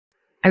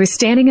I was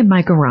standing in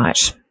my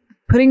garage,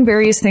 putting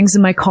various things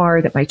in my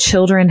car that my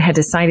children had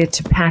decided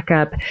to pack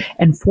up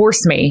and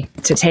force me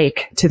to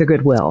take to the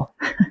Goodwill.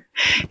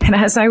 And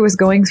as I was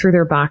going through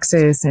their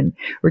boxes and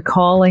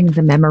recalling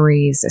the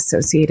memories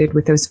associated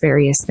with those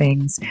various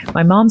things,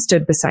 my mom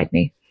stood beside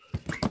me.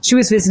 She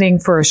was visiting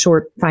for a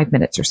short 5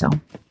 minutes or so.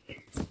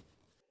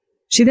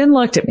 She then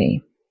looked at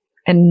me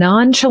and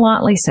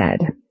nonchalantly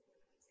said,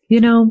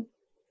 "You know,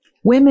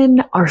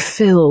 women are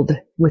filled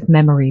with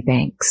memory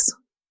banks."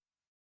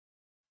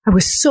 I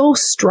was so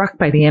struck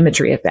by the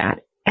imagery of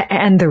that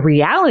and the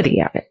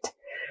reality of it.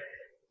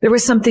 There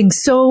was something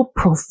so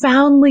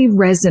profoundly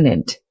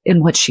resonant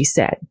in what she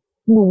said,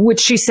 which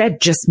she said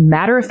just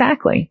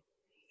matter-of-factly.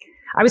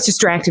 I was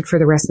distracted for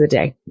the rest of the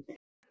day.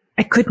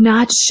 I could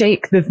not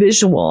shake the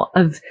visual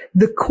of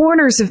the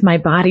corners of my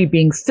body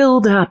being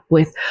filled up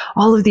with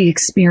all of the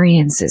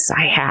experiences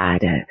I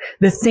had,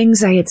 the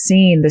things I had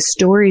seen, the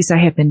stories I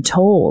had been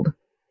told,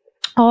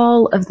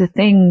 all of the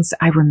things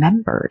I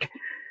remembered,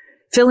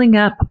 filling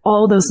up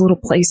all those little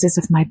places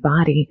of my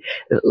body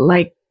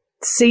like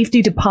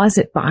safety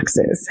deposit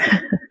boxes,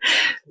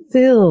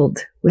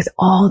 filled with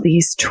all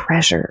these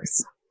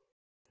treasures.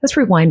 Let's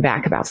rewind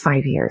back about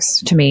 5 years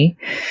to me,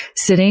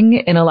 sitting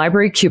in a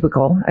library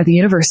cubicle at the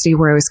university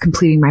where I was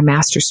completing my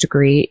master's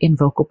degree in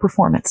vocal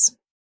performance.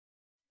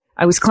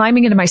 I was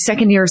climbing into my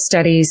second year of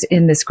studies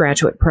in this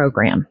graduate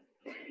program.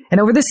 And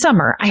over the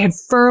summer, I had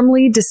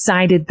firmly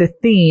decided the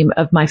theme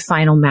of my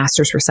final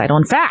master's recital.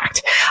 In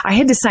fact, I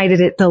had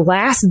decided it the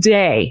last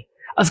day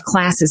of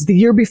classes the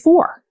year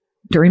before,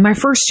 during my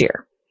first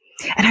year.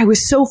 And I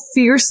was so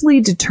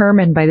fiercely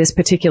determined by this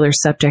particular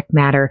subject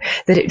matter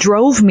that it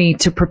drove me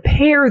to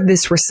prepare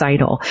this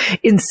recital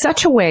in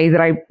such a way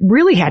that I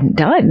really hadn't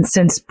done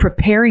since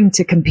preparing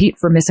to compete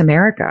for Miss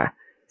America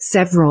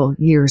several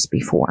years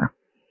before.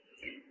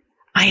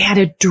 I had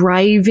a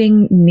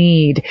driving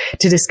need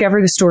to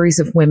discover the stories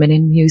of women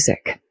in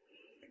music.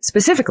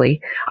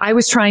 Specifically, I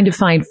was trying to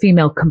find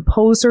female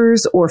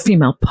composers or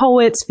female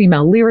poets,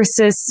 female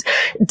lyricists,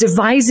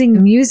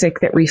 devising music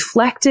that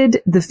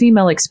reflected the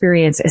female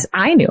experience as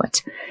I knew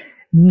it,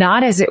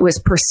 not as it was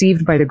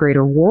perceived by the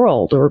greater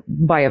world or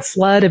by a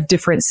flood of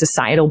different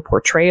societal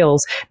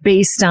portrayals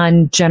based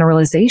on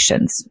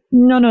generalizations.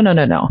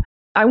 No.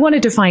 I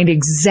wanted to find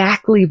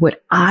exactly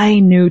what I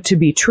knew to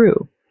be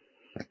true.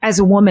 As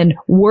a woman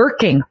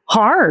working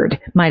hard,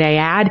 might I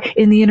add,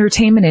 in the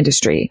entertainment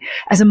industry,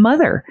 as a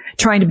mother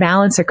trying to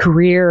balance a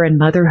career and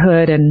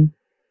motherhood and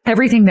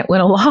everything that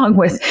went along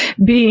with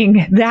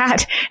being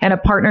that and a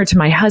partner to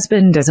my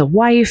husband, as a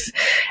wife,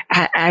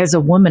 as a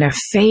woman of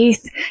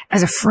faith,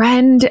 as a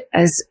friend,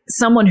 as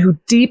someone who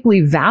deeply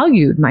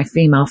valued my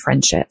female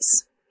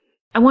friendships.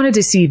 I wanted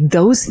to see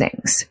those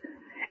things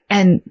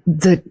and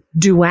the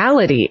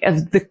duality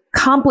of the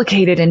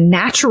complicated and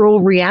natural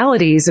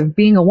realities of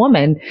being a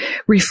woman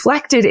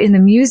reflected in the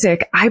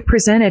music I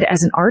presented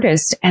as an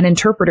artist and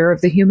interpreter of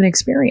the human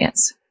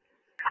experience.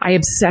 I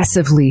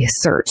obsessively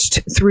searched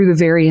through the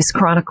various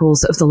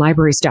chronicles of the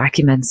library's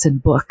documents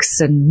and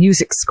books and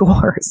music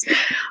scores,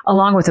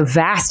 along with a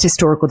vast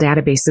historical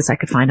databases I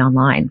could find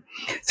online,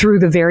 through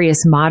the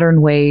various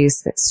modern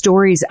ways that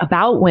stories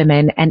about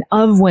women and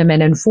of women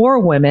and for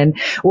women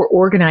were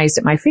organized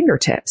at my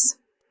fingertips.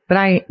 But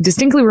I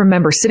distinctly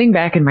remember sitting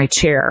back in my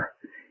chair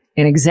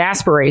in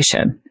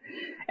exasperation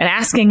and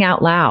asking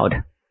out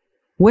loud,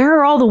 "Where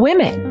are all the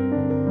women?"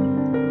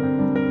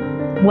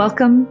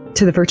 Welcome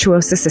to the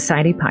Virtuosa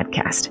Society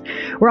podcast,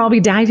 where I'll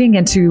be diving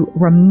into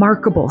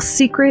remarkable,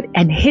 secret,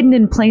 and hidden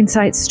in plain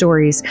sight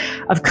stories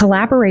of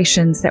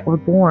collaborations that were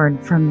born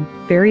from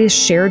various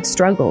shared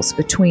struggles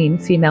between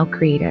female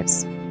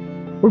creatives.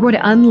 We're going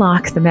to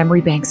unlock the memory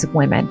banks of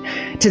women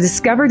to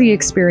discover the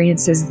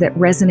experiences that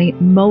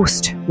resonate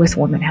most with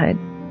womanhood,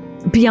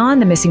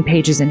 beyond the missing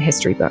pages in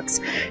history books,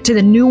 to the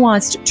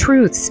nuanced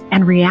truths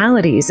and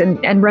realities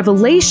and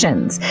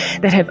revelations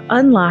that have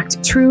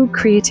unlocked true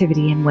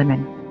creativity in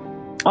women,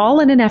 all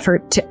in an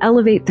effort to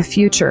elevate the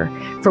future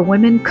for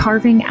women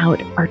carving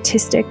out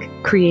artistic,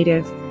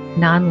 creative,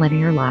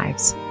 nonlinear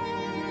lives.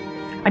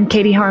 I'm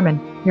Katie Harmon,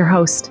 your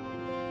host.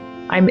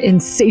 I'm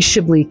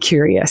insatiably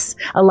curious,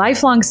 a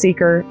lifelong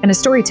seeker, and a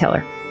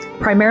storyteller,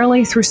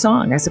 primarily through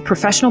song as a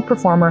professional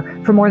performer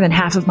for more than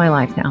half of my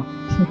life now.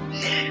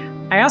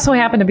 I also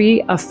happen to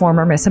be a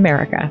former Miss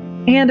America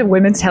and a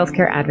women's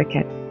healthcare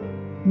advocate,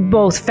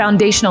 both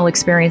foundational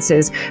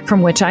experiences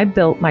from which I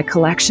built my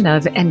collection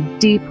of and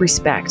deep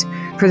respect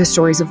for the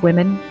stories of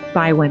women,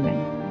 by women,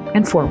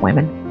 and for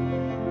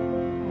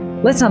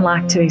women. Let's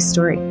unlock today's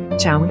story,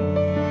 shall we?